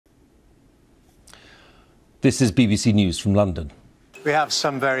This is BBC News from London. We have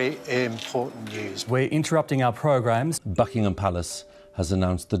some very important news. We're interrupting our programmes. Buckingham Palace has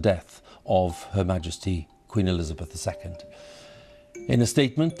announced the death of Her Majesty Queen Elizabeth II. In a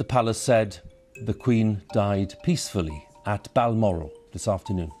statement, the palace said the Queen died peacefully at Balmoral this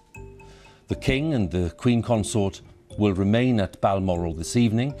afternoon. The King and the Queen Consort will remain at Balmoral this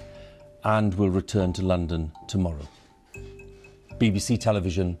evening and will return to London tomorrow. BBC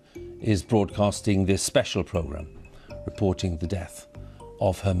Television is broadcasting this special programme reporting the death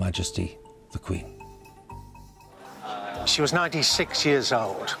of Her Majesty the Queen. She was 96 years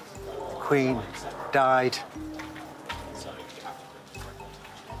old. The Queen died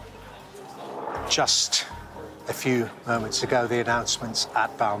just a few moments ago, the announcements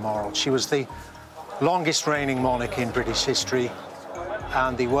at Balmoral. She was the longest reigning monarch in British history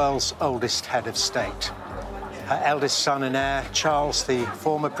and the world's oldest head of state. Her eldest son and heir, Charles, the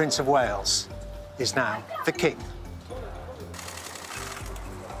former Prince of Wales, is now the King.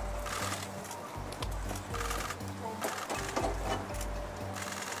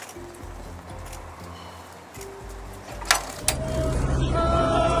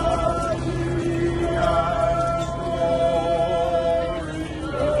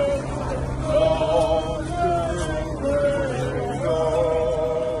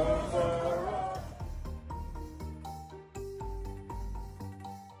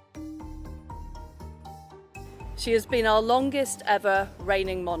 She has been our longest ever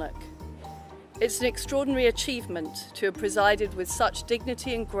reigning monarch. It's an extraordinary achievement to have presided with such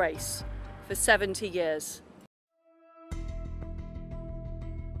dignity and grace for 70 years.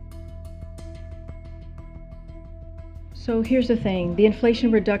 So here's the thing, the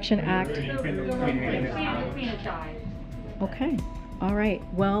Inflation Reduction Act. Okay, all right,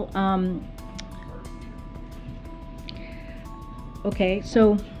 well, okay,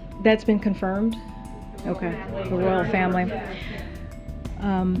 so that's been confirmed. Okay, the royal family.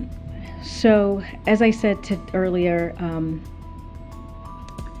 So, as I said earlier,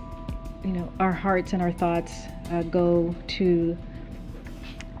 you know, our hearts and our thoughts go to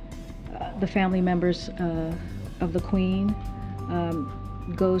the family members of the Queen,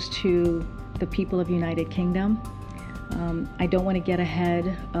 goes to the people of United Kingdom. I don't want to get ahead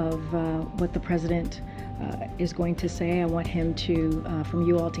of what the President is going to say. I want him to, from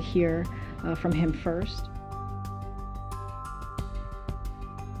you all to hear from him first.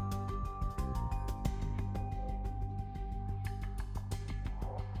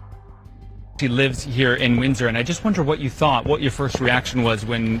 She lives here in Windsor, and I just wonder what you thought, what your first reaction was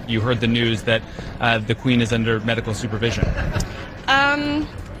when you heard the news that the Queen is under medical supervision.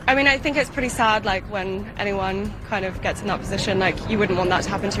 I mean, I think it's pretty sad, like, when anyone kind of gets in that position, like, you wouldn't want that to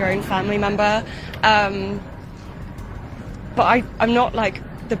happen to your own family member. But I'm not, like,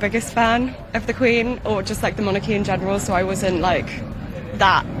 the biggest fan of the Queen, or just, like, the monarchy in general, so I wasn't, like,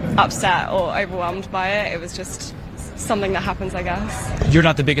 that upset or overwhelmed by it. It was just something that happens, I guess. You're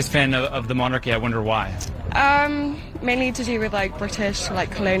not the biggest fan of the monarchy. I wonder why. Mainly to do with, like, British,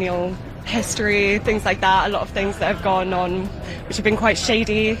 like, colonial history, things like that. A lot of things that have gone on which have been quite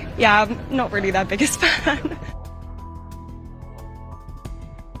shady. Yeah, I'm not really their biggest fan.